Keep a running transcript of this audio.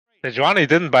Sejuani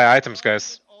didn't buy items,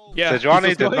 guys. Yeah,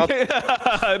 Sejuani did not.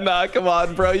 Nah, come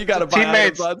on, bro. You gotta buy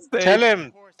Teammates, items on stage. tell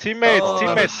him. Teammates,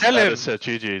 teammates, tell him. That's a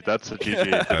GG. That's a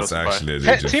GG. That's actually a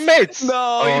GG. Teammates.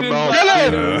 No, you didn't no. Tell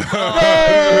him.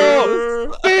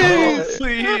 No. Please.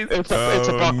 Please. It's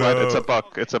a bug, no. right? It's a bug.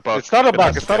 It's a bug. It's not a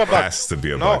bug. It's not a It bug. has to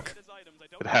be a No. bug.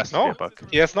 It has to No. be a bug.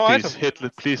 He has no Please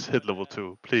item. please hit level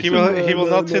 2. Please. He will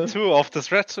not hit 2 off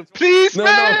this red. Please, No,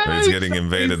 man. no. He's getting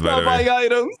invaded, Please by the stop buying way.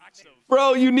 items.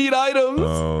 Bro, you need items.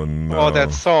 Oh no. Oh,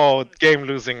 that's so game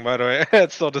losing, by the way.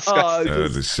 That's so disgusting.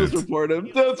 Just shit. report him.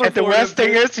 And the worst thing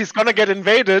is, he's gonna get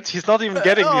invaded. He's not even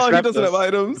getting these he doesn't have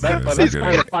raptors. its That's That's not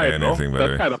kind of getting fine, though. anything, by the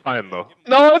That's way. kind of fine, though.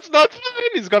 No, it's not fine.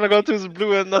 He's gonna go to his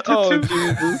blue and not hit Oh, 2.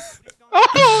 Jesus.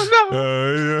 Oh, no.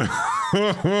 Yeah.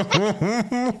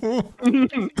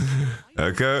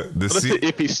 Okay, the Honestly,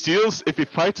 if he steals, if he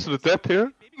fights to the death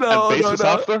here, No, and bases no.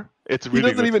 after, it's He really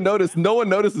doesn't good. even notice. No one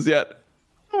notices yet.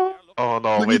 Oh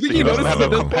no, You wait, think he he doesn't notices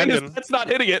have at a this point? His companion. pet's not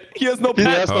hitting it. He has no He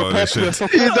pet. has no Holy pet. shit.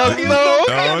 He doesn't know. Oh,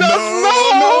 He no, doesn't know.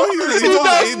 no, He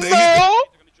doesn't know.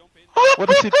 What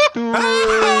is he doing? He does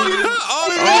not know. Oh,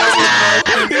 no.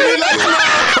 He didn't know.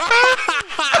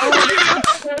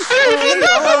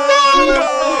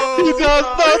 He did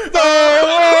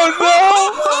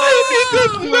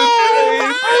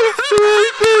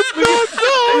not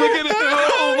know. Look at him.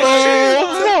 Oh,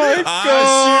 my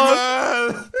God.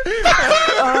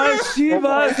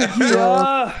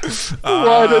 Shiva.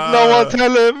 Why did no one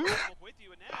tell him?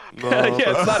 No, Yeah, it's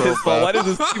that's not so his fault. Why bad.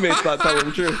 does his teammates not tell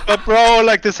him true? But bro,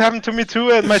 like this happened to me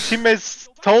too, and my teammates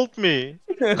told me.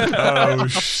 Oh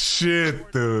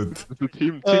shit, dude.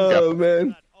 Team Oh, gap.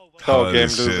 man. Oh, Holy game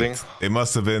shit. losing. It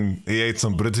must have been. He ate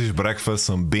some British breakfast,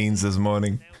 some beans this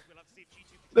morning.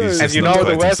 He's And just you not know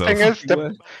the quite worst himself. thing is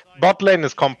the bot lane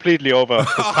is completely over.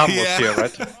 Because Tom was yeah. here,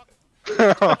 right?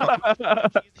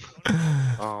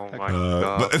 Oh my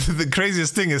But god. the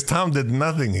craziest thing is Tom did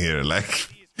nothing here. Like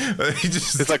he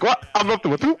just. It's like, what? I'm not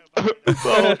doing two.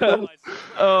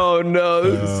 Oh, no.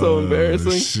 This is so Oh,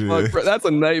 embarrassing. shit. Fuck, bro, that's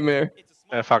a nightmare.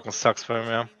 That fucking sucks for him,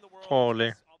 yeah.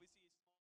 Holy.